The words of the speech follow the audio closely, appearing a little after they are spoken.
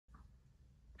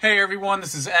Hey everyone,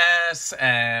 this is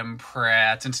SM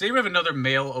Pratt, and today we have another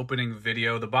mail opening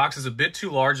video. The box is a bit too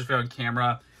large if you're on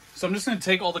camera, so I'm just going to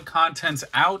take all the contents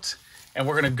out, and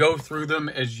we're going to go through them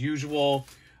as usual.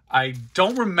 I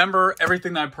don't remember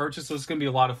everything that I purchased, so it's going to be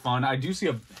a lot of fun. I do see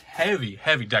a heavy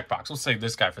deck box. We'll save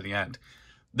this guy for the end.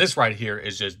 This right here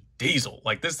is just diesel.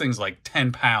 Like, this thing's like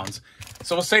 10 pounds.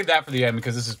 So we'll save that for the end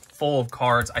because this is full of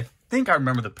cards. I think I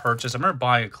remember the purchase. I remember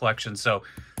buying a collection, so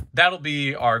that'll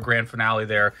be our grand finale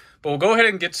there. But we'll go ahead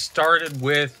and get started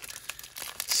with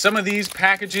some of these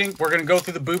packaging. We're going to go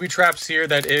through the booby traps here.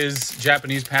 That is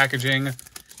Japanese packaging.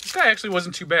 This guy actually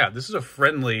wasn't too bad. This is a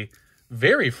friendly,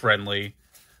 very friendly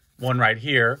one right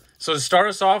here. So to start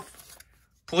us off,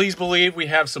 please believe we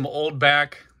have some old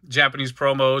back Japanese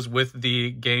promos with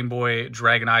the Game Boy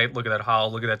Dragonite. Look at that Holo.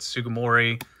 Look at that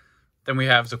Sugimori. Then we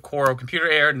have Zocoro Computer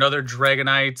Air, another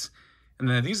Dragonite. And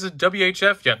then these are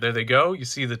WHF. Yep, there they go. You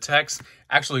see the text.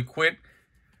 Actually, quick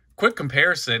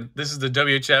comparison. This is the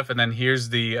WHF, and then here's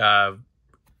the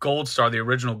Gold Star, the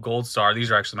original Gold Star. These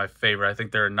are actually my favorite. I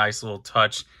think they're a nice little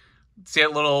touch. See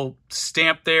that little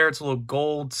stamp there? It's a little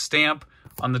gold stamp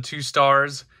on the 2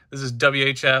 stars. This is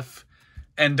WHF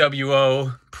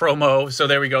NWO promo. So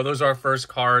there we go. Those are our first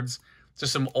cards.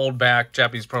 Just some old back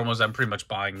Japanese promos I'm pretty much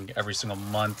buying every single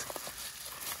month.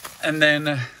 And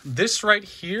then this right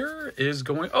here is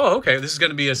going... Oh, okay. This is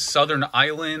going to be a Southern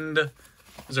Island.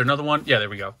 Is there another one? Yeah, there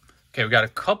we go. Okay, we got a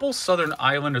couple Southern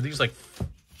Island. Are these like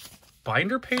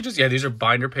binder pages? Yeah, these are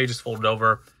binder pages folded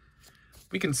over.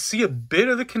 We can see a bit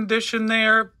of the condition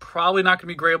there. Probably not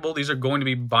going to be gradable. These are going to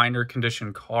be binder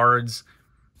condition cards.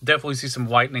 Definitely see some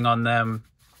whitening on them.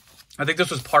 I think this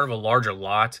was part of a larger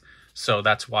lot. So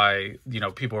that's why, you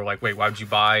know, people were like, wait, why would you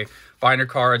buy binder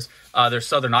cards? They're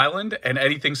Southern Island, and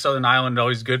anything Southern Island is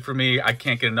always good for me. I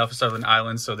can't get enough of Southern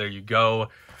Island, so there you go.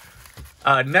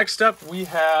 Next up, we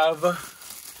have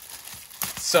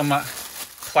some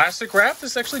plastic wrap.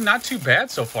 This is actually not too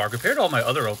bad so far. Compared to all my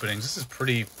other openings, this is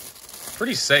pretty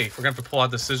safe. We're going to have to pull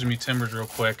out the Scissor Me Timbers real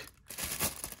quick.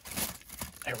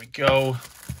 There we go.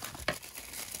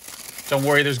 Don't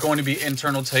worry, there's going to be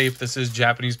internal tape. This is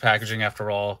Japanese packaging after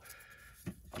all.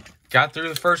 Got through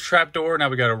the first trapdoor. Now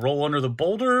we got to roll under the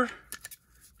boulder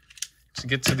to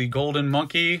get to the golden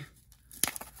monkey.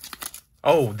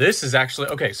 Oh, this is actually...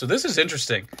 Okay, so this is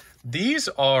interesting. These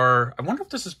are... I wonder if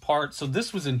this is part... So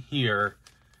this was in here.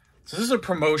 So this is a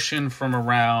promotion from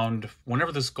around...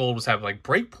 Whenever this gold was happening. Like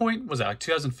Breakpoint, was that like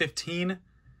 2015?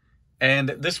 And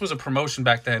this was a promotion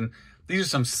back then. These are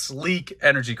some sleek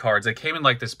energy cards. They came in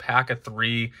like this pack of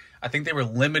 3. I think they were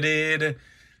limited...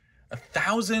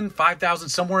 1,000, 5,000,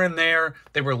 somewhere in there.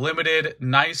 They were limited,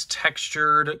 nice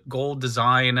textured gold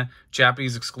design,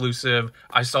 Japanese exclusive.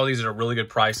 I saw these at a really good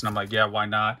price, and I'm like, yeah, why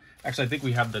not? Actually, I think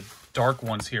we have the dark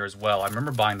ones here as well. I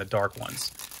remember buying the dark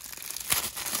ones.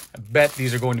 I bet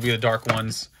these are going to be the dark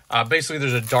ones. Basically,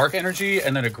 there's a dark energy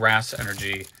and then a grass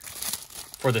energy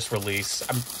for this release.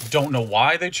 I don't know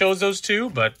why they chose those two,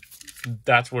 but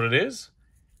that's what it is.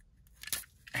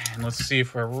 And let's see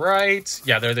if we're right.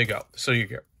 Yeah, there they go. So you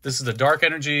get... This is the dark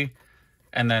energy,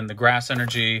 and then the grass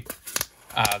energy.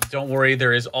 Don't worry,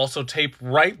 there is also tape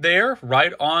right there,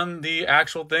 right on the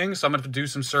actual thing. So I'm going to have to do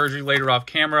some surgery later off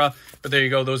camera. But there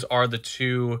you go. Those are the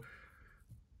 2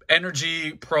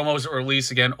 energy promos that were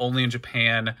released, again, only in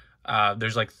Japan.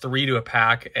 There's like 3 to a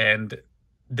pack, and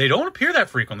they don't appear that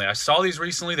frequently. I saw these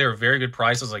recently. They were very good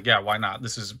price. I was like, yeah, why not?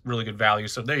 This is really good value.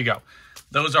 So there you go.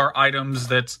 Those are items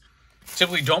that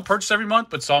typically don't purchase every month,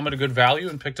 but saw them at a good value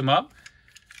and picked them up.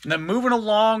 And then moving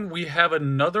along, we have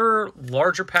another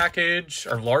larger package,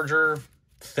 or larger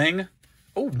thing.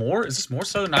 Oh, more? Is this more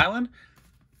Southern Island?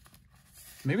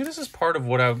 Maybe this is part of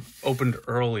what I opened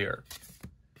earlier.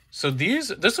 So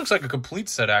this looks like a complete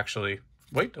set, actually.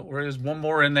 Wait, don't worry, there's one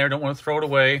more in there. Don't want to throw it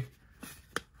away.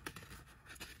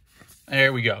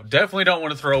 There we go. Definitely don't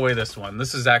want to throw away this one.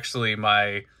 This is actually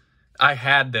my... I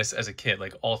had this as a kid,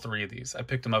 like all 3 of these. I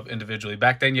picked them up individually.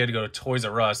 Back then, you had to go to Toys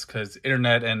R Us because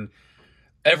internet and...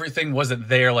 everything wasn't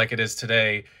there like it is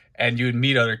today, and you would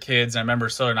meet other kids. And I remember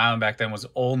Southern Island back then was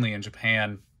only in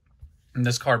Japan, and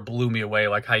this card blew me away,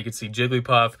 like how you could see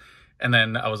Jigglypuff, and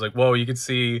then I was like, whoa, you could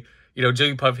see, you know,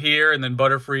 Jigglypuff here, and then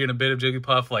Butterfree and a bit of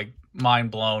Jigglypuff, like mind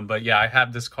blown. But yeah, I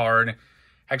have this card.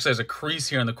 Actually, there's a crease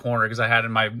here in the corner because I had it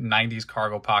in my 90s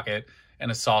cargo pocket and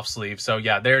a soft sleeve. So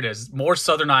yeah, there it is. More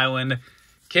Southern Island.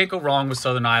 Can't go wrong with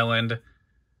Southern Island.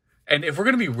 And if we're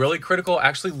going to be really critical, I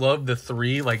actually love the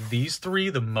 3, like these 3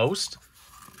 the most.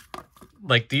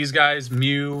 Like these guys,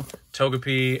 Mew,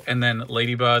 Togepi, and then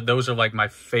Ladybug. Those are like my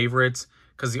favorites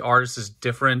because the artist is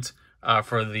different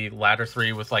for the latter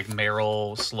 3 with like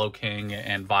Meryl, Slowking,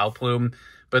 and Vileplume.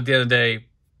 But at the end of the day,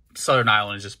 Southern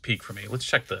Island is just peak for me. Let's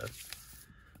check the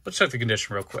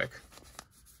condition real quick.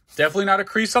 Definitely not a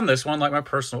crease on this one, like my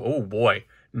personal. Oh boy,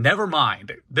 never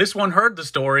mind. This one heard the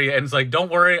story and it's like,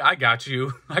 don't worry, I got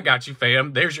you. I got you,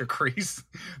 fam. There's your crease.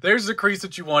 There's the crease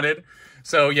that you wanted.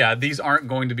 So yeah, these aren't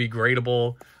going to be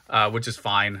gradable, which is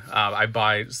fine. I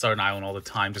buy Southern Island all the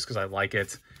time just because I like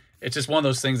it. It's just one of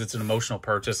those things that's an emotional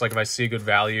purchase. Like if I see a good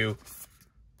value,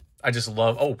 I just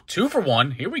love. Oh, 2 for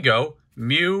 1. Here we go.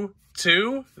 Mew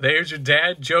 2. There's your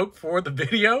dad joke for the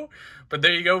video. But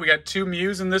there you go. We got 2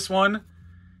 Mews in this one.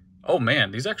 Oh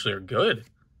man, these actually are good.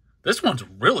 This one's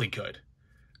really good.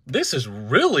 This is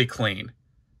really clean.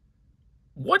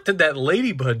 What did that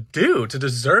ladybug do to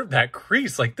deserve that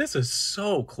crease? Like, this is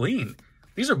so clean.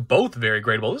 These are both very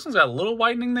gradable. This one's got a little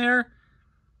whitening there.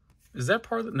 Is that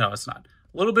part of it? No, it's not.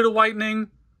 A little bit of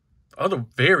whitening. Oh, they're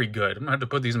very good. I'm going to have to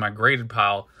put these in my graded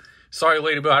pile. Sorry,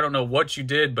 ladybug, I don't know what you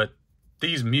did, but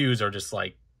these Mews are just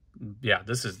like, yeah,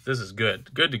 this is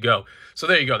good. Good to go. So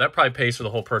there you go. That probably pays for the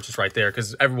whole purchase right there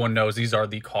because everyone knows these are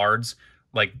the cards,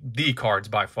 like the cards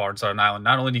by far in Southern Island.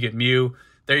 Not only do you get Mew,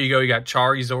 there you go. You got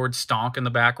Charizards, Stonk in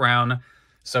the background.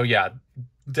 So yeah,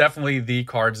 definitely the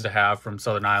cards to have from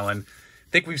Southern Island. I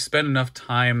think we've spent enough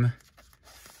time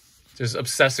just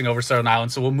obsessing over Southern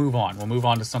Island, so we'll move on. We'll move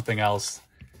on to something else.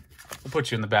 We'll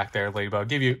put you in the back there, Ladybug.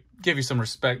 Give you some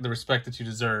respect, the respect that you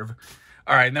deserve.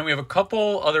 All right, and then we have a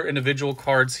couple other individual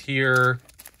cards here.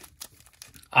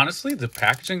 Honestly, the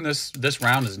packaging this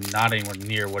round is not anywhere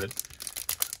near what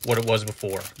it was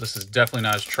before. This is definitely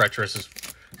not as treacherous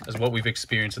as what we've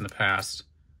experienced in the past.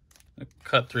 I'll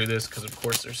cut through this because, of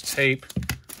course, there's tape.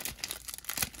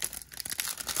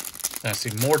 Then I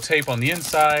see more tape on the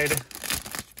inside.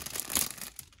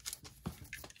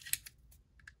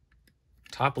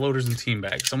 Top loaders and team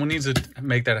bags. Someone needs to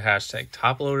make that a hashtag.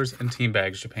 Top loaders and team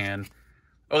bags, Japan.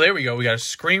 Oh, there we go. We got a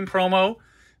Scream promo.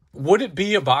 Would it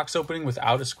be a box opening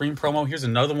without a Scream promo? Here's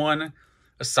another one.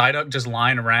 A Psyduck just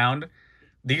lying around.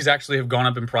 These actually have gone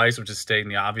up in price, which is stating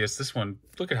the obvious. This one,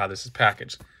 look at how this is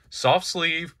packaged. Soft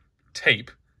sleeve, tape.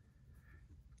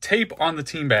 Tape on the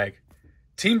team bag.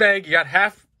 Team bag, you got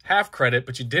half credit,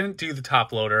 but you didn't do the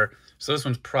top loader. So this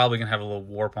one's probably going to have a little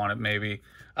warp on it maybe.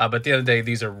 But at the end of the day,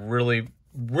 these are really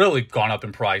gone up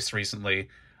in price recently.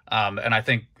 And I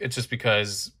think it's just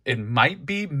because it might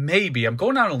be, maybe, I'm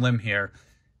going out on a limb here,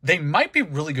 they might be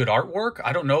really good artwork.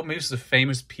 I don't know, maybe it's a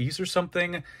famous piece or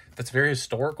something that's very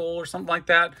historical or something like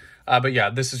that. But yeah,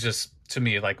 this is just, to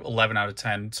me, like 11 out of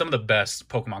 10. Some of the best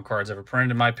Pokemon cards ever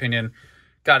printed, in my opinion.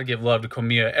 Got to give love to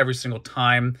Komiya every single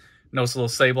time. Notice a little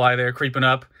Sableye there creeping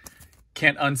up.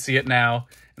 Can't unsee it now.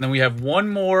 And then we have one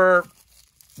more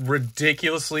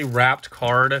ridiculously wrapped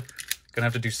card. Gonna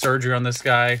have to do surgery on this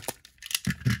guy.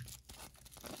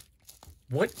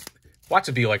 What? Watch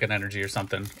it be like an energy or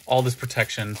something. All this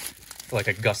protection for like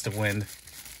a gust of wind.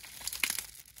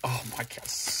 Oh my god,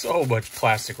 so much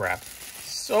plastic wrap.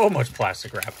 So much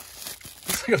plastic wrap.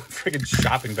 It's like a freaking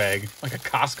shopping bag. Like a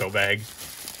Costco bag.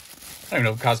 I don't even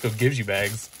know if Costco gives you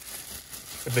bags.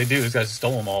 If they do, these guys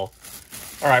stole them all.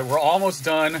 Alright, we're almost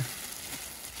done.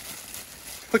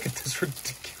 Look at this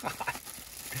ridiculous.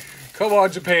 Come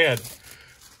on, Japan.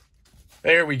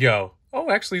 There we go.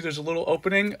 Oh, actually, there's a little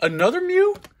opening. Another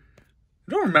Mew?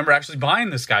 I don't remember actually buying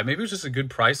this guy. Maybe it was just a good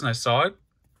price and I saw it.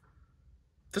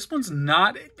 This one's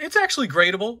not... It's actually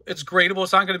gradable. It's gradable.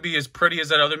 It's not going to be as pretty as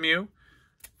that other Mew.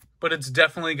 But it's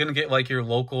definitely going to get like your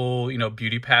local, you know,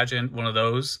 beauty pageant, one of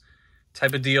those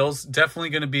type of deals.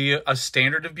 Definitely going to be a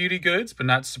standard of beauty goods, but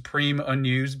not supreme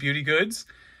unused beauty goods.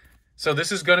 So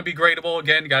this is going to be gradable.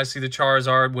 Again, you guys see the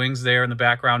Charizard wings there in the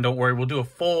background. Don't worry, I'm gonna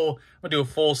do a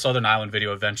full Southern Island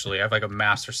video eventually. I have like a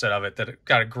master set of it that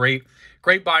got a great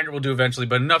binder we'll do eventually,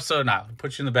 but enough Southern Island.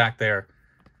 Put you in the back there.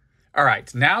 All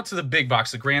right, now to the big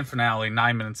box, the grand finale,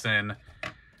 9 minutes in.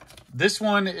 This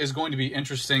one is going to be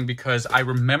interesting because I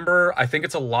remember, I think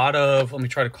it's a lot of, let me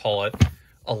try to call it,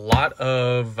 a lot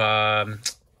of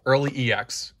early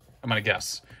EX, I'm gonna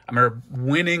guess. I remember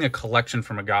winning a collection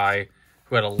from a guy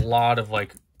who had a lot of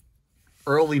like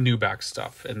early new back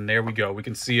stuff. And there we go. We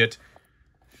can see it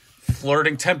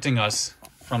flirting, tempting us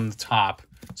from the top.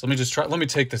 So let me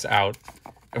take this out.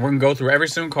 And we're going to go through every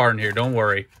single card in here. Don't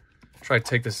worry. Try to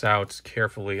take this out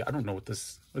carefully. I don't know what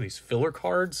are these filler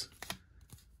cards?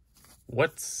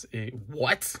 What?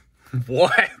 What?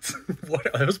 What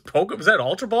those Pokemon? Was that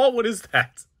Ultra Ball? What is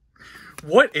that?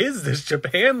 What is this,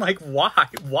 Japan? Like, why?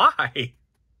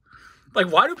 Like,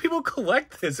 why do people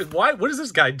collect this? And what is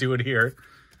this guy doing here?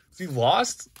 Is he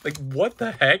lost? Like, what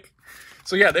the heck?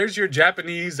 So yeah, there's your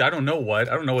Japanese, I don't know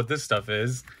what this stuff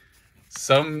is.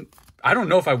 I don't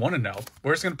know if I want to know.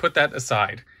 We're just going to put that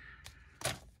aside.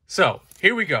 So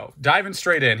here we go. Diving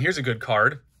straight in. Here's a good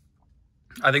card.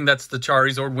 I think that's the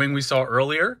Charizard wing we saw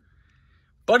earlier,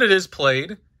 but it is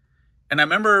played. And I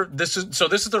remember this is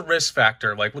the risk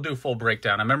factor. Like, we'll do a full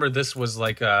breakdown. I remember this was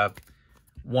like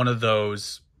one of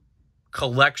those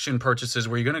collection purchases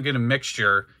where you're going to get a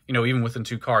mixture, you know, even within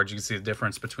 2 cards, you can see the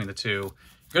difference between the two.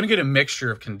 You're going to get a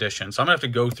mixture of conditions. So I'm going to have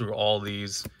to go through all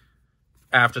these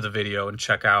after the video and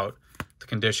check out the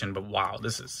condition. But wow,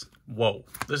 this is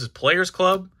Players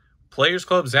Club,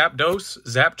 Zapdos,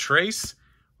 Zaptrace,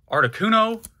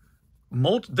 Articuno.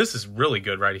 This is really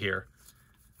good right here.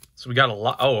 So we got a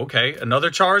lot. Oh, okay.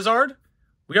 Another Charizard.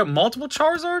 We got multiple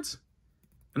Charizards.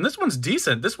 And this one's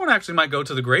decent. This one actually might go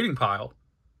to the grading pile.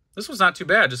 This one's not too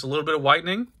bad. Just a little bit of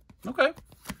whitening. Okay.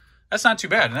 That's not too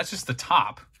bad. And that's just the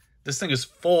top. This thing is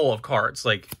full of cards.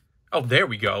 Like, oh, there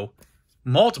we go.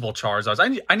 Multiple Charizards.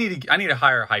 I need to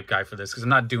hire a hype guy for this because I'm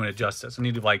not doing it justice. I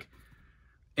need to, like,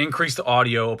 increase the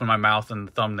audio, open my mouth, and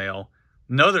the thumbnail.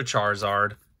 Another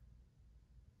Charizard.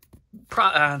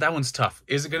 That one's tough.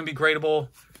 Is it going to be gradable?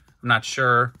 I'm not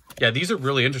sure. Yeah, these are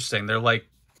really interesting. They're like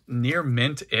near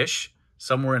mint-ish,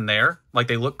 somewhere in there. Like,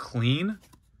 they look clean.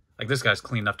 Like, this guy's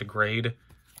clean enough to grade.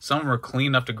 Some of them are clean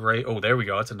enough to grade. Oh, there we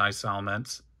go. That's a nice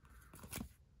Salamence.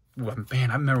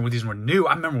 Man, I remember when these were new.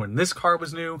 I remember when this card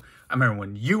was new. I remember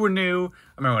when you were new.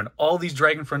 I remember when all these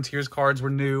Dragon Frontiers cards were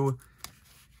new.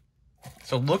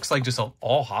 So it looks like just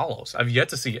all hollows. I've yet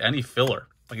to see any filler.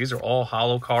 Like, these are all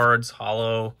hollow cards.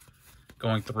 Hollow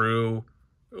going through.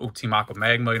 Oh, Team Aqua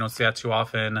Magma, you don't see that too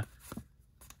often.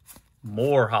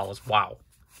 More hollows. Wow.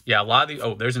 Yeah, a lot of the...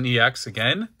 Oh, there's an EX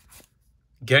again.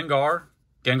 Gengar.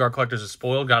 Gengar collectors are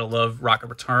spoiled. Gotta love Rocket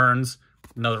Returns.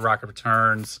 Another Rocket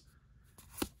Returns.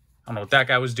 I don't know what that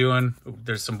guy was doing. Ooh,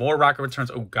 there's some more Rocket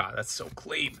Returns. Oh, God, that's so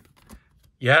clean.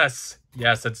 Yes.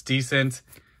 Yes, that's decent.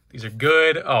 These are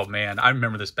good. Oh, man, I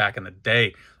remember this back in the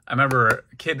day. I remember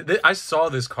a kid... I saw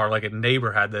this card like a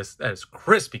neighbor had this. That is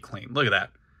crispy clean. Look at that.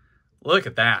 Look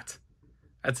at that.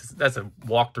 That's a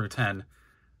walk through 10.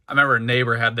 I remember a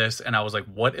neighbor had this, and I was like,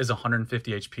 what is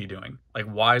 150 HP doing? Like,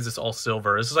 why is this all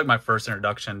silver? This is like my first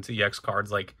introduction to EX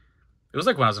cards. Like, it was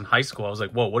like when I was in high school. I was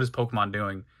like, whoa, what is Pokemon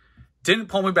doing? Didn't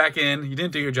pull me back in. You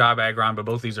didn't do your job, Aggron, but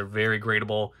both these are very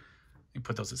gradable. You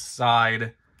put those aside.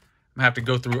 I'm going to have to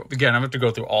go through, again, I'm going to have to go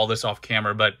through all this off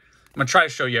camera, but I'm going to try to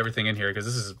show you everything in here because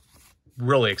this is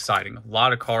really exciting. A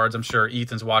lot of cards. I'm sure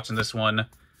Ethan's watching this one.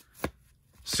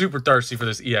 Super thirsty for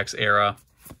this EX era.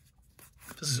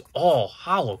 This is all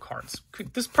hollow cards.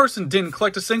 This person didn't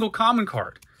collect a single common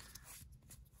card.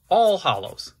 All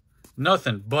hollows.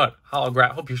 Nothing but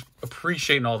holograph. Hope you're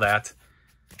appreciating all that.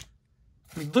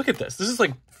 I mean, look at this. This is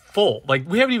like full. Like,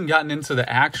 we haven't even gotten into the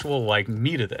actual like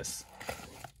meat of this.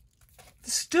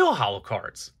 Still hollow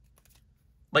cards.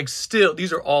 Like, still,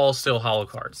 these are all still hollow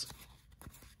cards.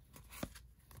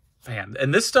 Man,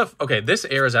 and this stuff, okay, this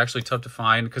era is actually tough to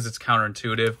find because it's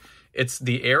counterintuitive. It's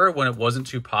the era when it wasn't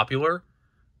too popular.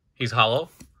 He's hollow,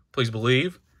 please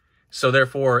believe. So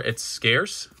therefore, it's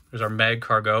scarce. There's our Mag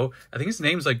Cargo. I think his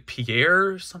name's like Pierre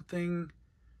or something.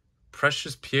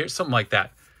 Precious Pierre, something like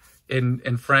that.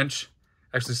 In French.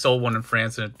 Actually sold one in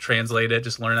France and translated it.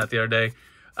 Just learned that the other day.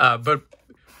 But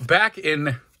back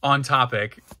on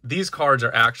topic, these cards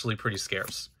are actually pretty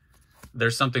scarce.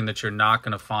 There's something that you're not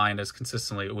going to find as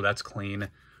consistently. Oh, that's clean.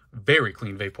 Very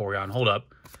clean Vaporeon. Hold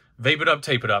up. Vape it up,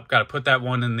 tape it up. Got to put that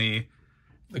one in the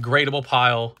gradable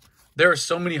pile. There are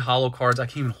so many hollow cards, I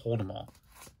can't even hold them all.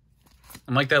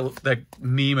 I'm like that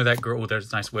meme of that girl. Oh,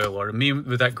 there's a nice whale lord. A meme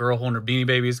with that girl holding her Beanie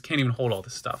Babies. Can't even hold all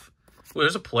this stuff. Oh,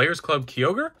 there's a Players Club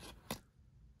Kyogre?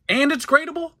 And it's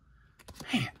gradable?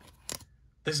 Man.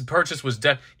 This purchase was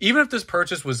even if this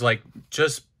purchase was like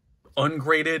just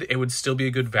ungraded, it would still be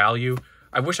a good value.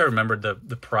 I wish I remembered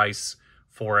the price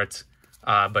for it.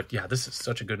 But yeah, this is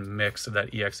such a good mix of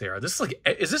that EX era. This is like,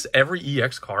 is this every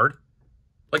EX card?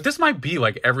 Like, this might be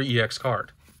like every EX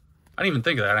card. I didn't even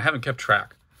think of that. I haven't kept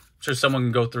track. I'm sure someone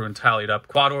can go through and tally it up.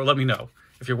 Quador, let me know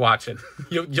if you're watching.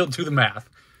 You'll do the math.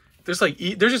 There's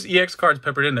just EX cards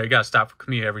peppered in there. You gotta stop for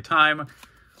me every time.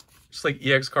 Just like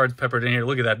EX cards peppered in here.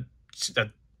 Look at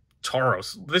that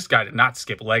Tauros. This guy did not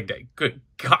skip leg day. Good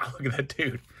God, look at that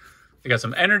dude. We got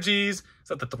some energies. Is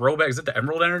that the throwback? Is that the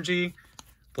Emerald energy?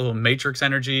 The little Matrix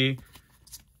energy.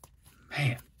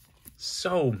 Man,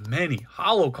 so many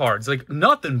hollow cards. Like,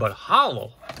 nothing but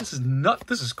hollow. This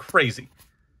is crazy.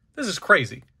 This is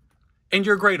crazy. And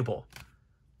you're gradable.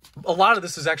 A lot of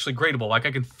this is actually gradable. Like,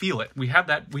 I can feel it. We have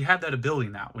that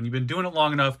ability now. When you've been doing it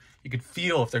long enough, you can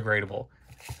feel if they're gradable.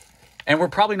 And we're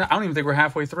probably not, I don't even think we're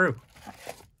halfway through.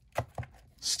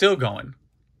 Still going.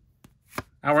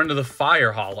 Now we're into the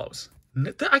fire hollows.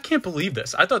 I can't believe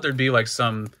this. I thought there'd be like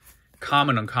some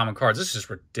common, uncommon cards. This is just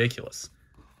ridiculous.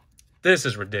 This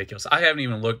is ridiculous. I haven't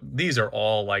even looked. These are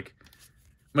all like,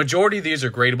 majority of these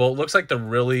are gradable. It looks like the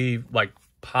really like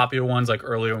popular ones, like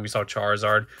earlier when we saw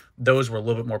Charizard, those were a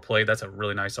little bit more played. That's a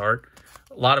really nice art.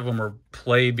 A lot of them were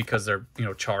played because they're, you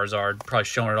know, Charizard, probably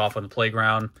showing it off on the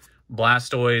playground.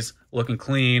 Blastoise, looking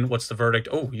clean. What's the verdict?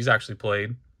 Oh, he's actually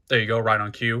played. There you go, right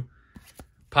on cue.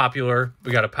 Popular.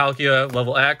 We got a Palkia,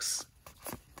 level X.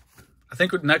 I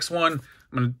think the next one,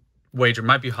 I'm going to wager,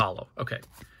 might be hollow. Okay,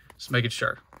 just making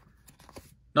sure.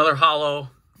 Another hollow.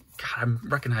 God, I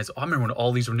recognize, I remember when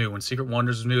all these were new, when Secret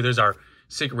Wonders was new. There's our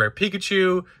Secret Rare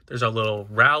Pikachu. There's our little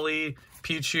Rally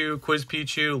Pichu, Quiz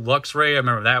Pichu, Luxray. I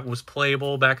remember that was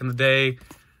playable back in the day.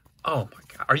 Oh my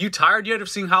God. Are you tired yet of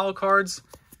seeing hollow cards?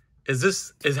 Has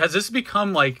this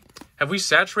become like, have we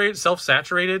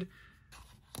self-saturated?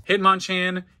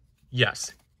 Hitmonchan,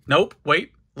 yes. Nope,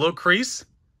 wait, little crease.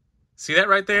 See that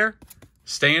right there?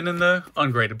 Staying in the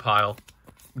ungraded pile.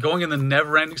 Going in the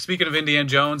never-ending, speaking of Indiana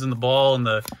Jones and the ball and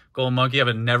the golden monkey, I have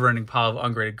a never-ending pile of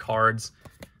ungraded cards.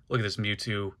 Look at this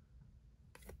Mewtwo.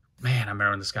 Man, I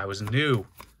remember when this guy was new.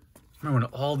 I remember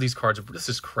when all these cards are, this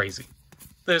is crazy.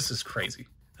 This is crazy.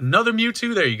 Another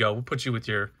Mewtwo, there you go. We'll put you with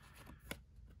your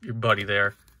buddy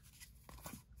there.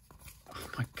 Oh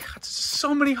my God,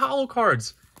 so many hollow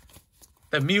cards.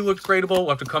 That Mew looks gradable. We'll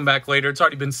have to come back later. It's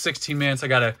already been 16 minutes. I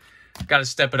gotta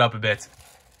step it up a bit.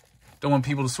 Don't want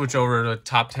people to switch over to a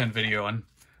top 10 video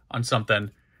on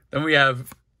something. Then we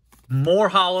have more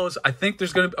hollows. I think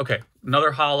there's gonna be, okay,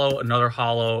 another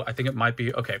hollow. I think it might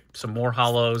be, okay, some more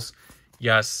hollows.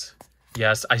 Yes,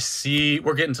 I see.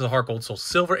 We're getting to the Heart Gold Soul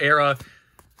Silver era.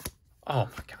 Oh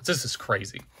my God, this is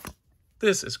crazy.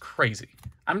 This is crazy.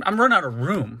 I'm running out of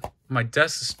room on my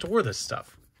desk to store this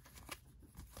stuff.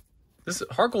 This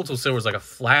Heart Gold Soul Silver is like a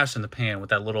flash in the pan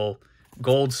with that little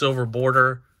gold silver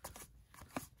border.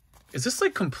 Is this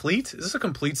like complete? Is this a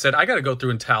complete set? I got to go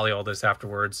through and tally all this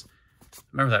afterwards.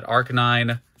 Remember that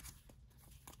Arcanine.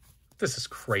 This is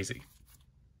crazy.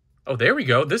 Oh, there we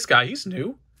go. This guy, he's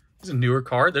new. He's a newer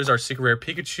card. There's our Secret Rare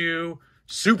Pikachu.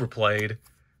 Super played.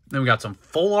 Then we got some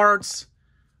full arts.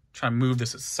 Try to move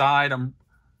this aside.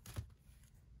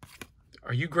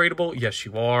 Are you gradable? Yes,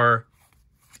 you are.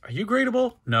 Are you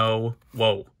gradable? No.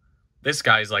 Whoa. This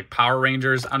guy's like Power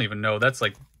Rangers. I don't even know. That's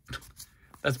like,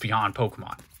 that's beyond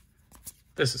Pokemon.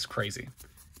 This is crazy.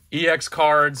 EX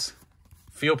cards.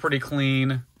 Feel pretty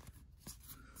clean.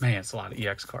 Man, it's a lot of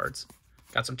EX cards.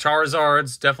 Got some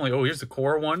Charizards. Definitely. Oh, here's the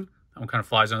core one. That one kind of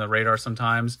flies under the radar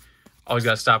sometimes. Always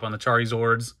got to stop on the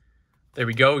Charizards. There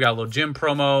we go. We got a little gym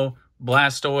promo.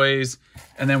 Blastoise.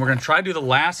 And then we're going to try to do the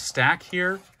last stack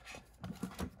here.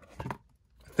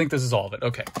 I think this is all of it.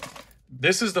 Okay.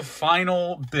 This is the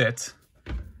final bit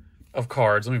of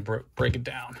cards. Let me break it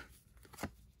down.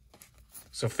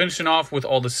 So finishing off with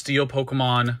all the Steel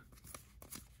Pokemon.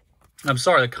 I'm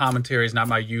sorry the commentary is not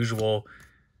my usual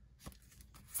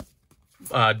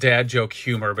dad joke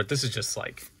humor, but this is just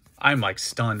like, I'm like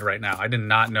stunned right now. I did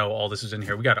not know all this was in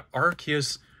here. We got an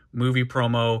Arceus movie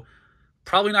promo.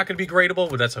 Probably not going to be gradable,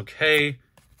 but that's okay.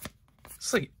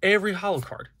 It's like every holo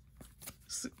card.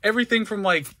 It's everything from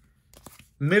like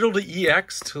middle to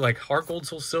EX to like Heart Gold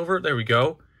Soul Silver. There we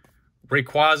go.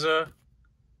 Rayquaza.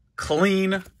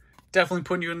 Clean. Definitely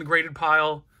putting you in the graded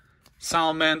pile.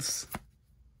 Salamence.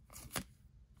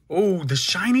 Oh, the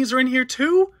shinies are in here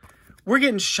too? We're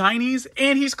getting shinies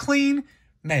and he's clean?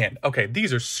 Man, okay,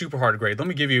 these are super hard to grade. Let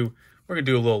me give you, we're going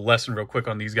to do a little lesson real quick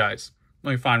on these guys.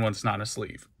 Let me find one that's not in a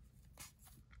sleeve.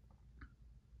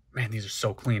 Man, these are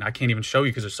so clean. I can't even show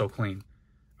you because they're so clean.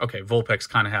 Okay, Vulpix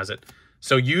kind of has it.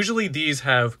 So usually these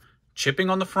have chipping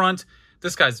on the front.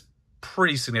 This guy's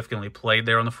pretty significantly played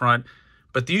there on the front.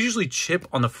 But these usually chip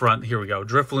on the front. Here we go.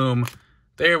 Drifloon.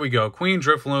 There we go. Queen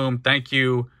Drifloon. Thank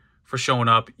you for showing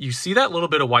up. You see that little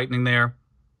bit of whitening there?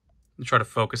 Let me try to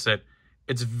focus it.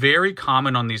 It's very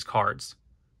common on these cards.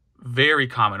 Very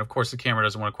common. Of course, the camera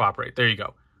doesn't want to cooperate. There you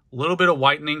go. A little bit of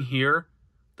whitening here.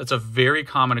 That's a very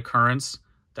common occurrence.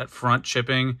 That front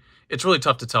chipping. It's really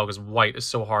tough to tell because white is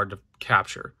so hard to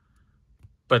capture.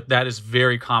 But that is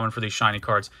very common for these shiny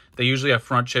cards. They usually have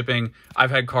front chipping.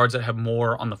 I've had cards that have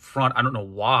more on the front. I don't know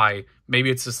why. Maybe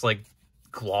it's just like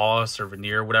gloss or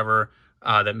veneer, whatever,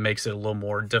 that makes it a little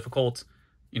more difficult,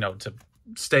 you know, to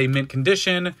stay mint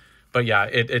condition. But yeah,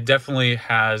 it definitely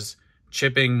has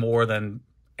chipping more than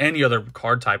any other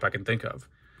card type I can think of.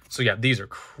 So yeah, these are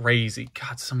crazy.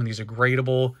 God, some of these are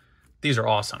gradable. These are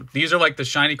awesome. These are like the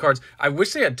shiny cards. I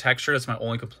wish they had texture. That's my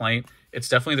only complaint. It's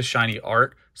definitely the shiny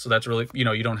art. So that's really, you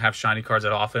know, you don't have shiny cards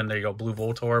that often. There you go, Blue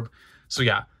Voltorb. So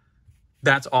yeah,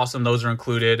 that's awesome. Those are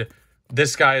included.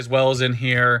 This guy as well is in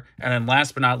here. And then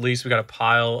last but not least, we got a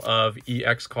pile of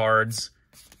EX cards.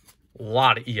 A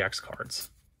lot of EX cards.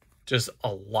 Just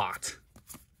a lot.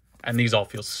 And these all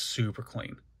feel super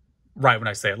clean. Right when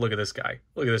I say it, look at this guy.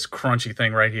 Look at this crunchy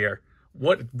thing right here.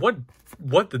 What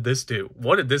did this do?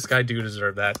 What did this guy do to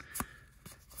deserve that?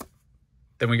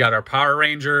 Then we got our Power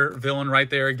Ranger villain right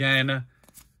there again.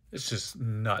 It's just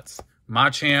nuts.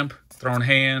 Machamp, throwing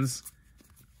hands.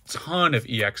 Ton of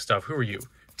EX stuff. Who are you?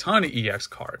 Ton of EX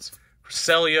cards.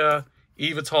 Cresselia,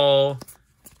 Evital,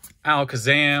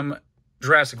 Alakazam,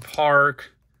 Jurassic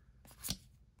Park,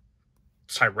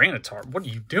 Tyranitar. What are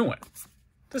you doing?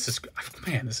 This is,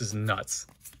 man, this is nuts.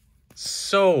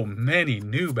 So many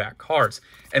new back cards.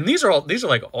 And these are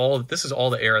like all, this is all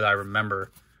the era that I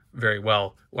remember very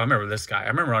well. Well, I remember this guy. I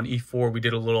remember on E4, we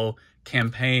did a little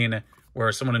campaign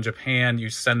where someone in Japan, you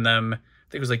send them, I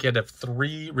think it was like you had to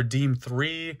have redeem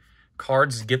 3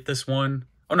 cards to get this one.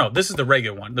 Oh no, this is the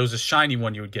regular one. There was a shiny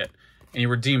one you would get. And you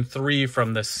redeem 3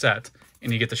 from this set,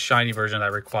 and you get the shiny version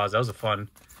of that Rayquaza. That was a fun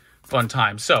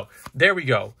time. So, there we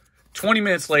go. 20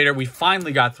 minutes later, we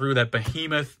finally got through that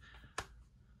behemoth.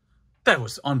 That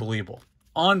was unbelievable.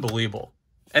 Unbelievable.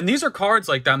 And these are cards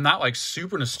like that I'm not like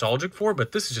super nostalgic for,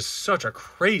 but this is just such a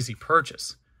crazy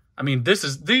purchase. I mean,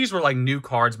 these were like new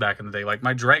cards back in the day. Like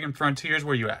my Dragon Frontiers,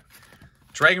 where you at?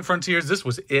 Dragon Frontiers, this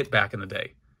was it back in the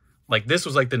day. Like this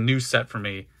was like the new set for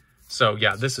me. So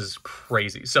yeah, this is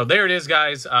crazy. So there it is,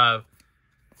 guys. A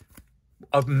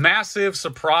massive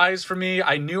surprise for me.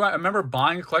 I remember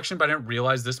buying a collection, but I didn't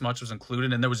realize this much was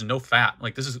included, and there was no fat.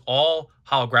 Like this is all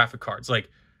holographic cards. Like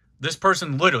this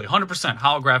person literally 100%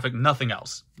 holographic, nothing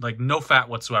else. Like no fat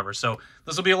whatsoever. So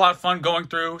this will be a lot of fun going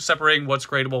through, separating what's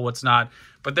gradable, what's not.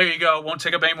 But there you go. Won't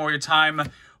take up any more of your time.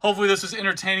 Hopefully this was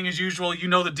entertaining as usual. You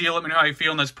know the deal. Let me know how you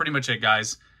feel, and that's pretty much it,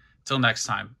 guys. Till next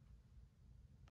time.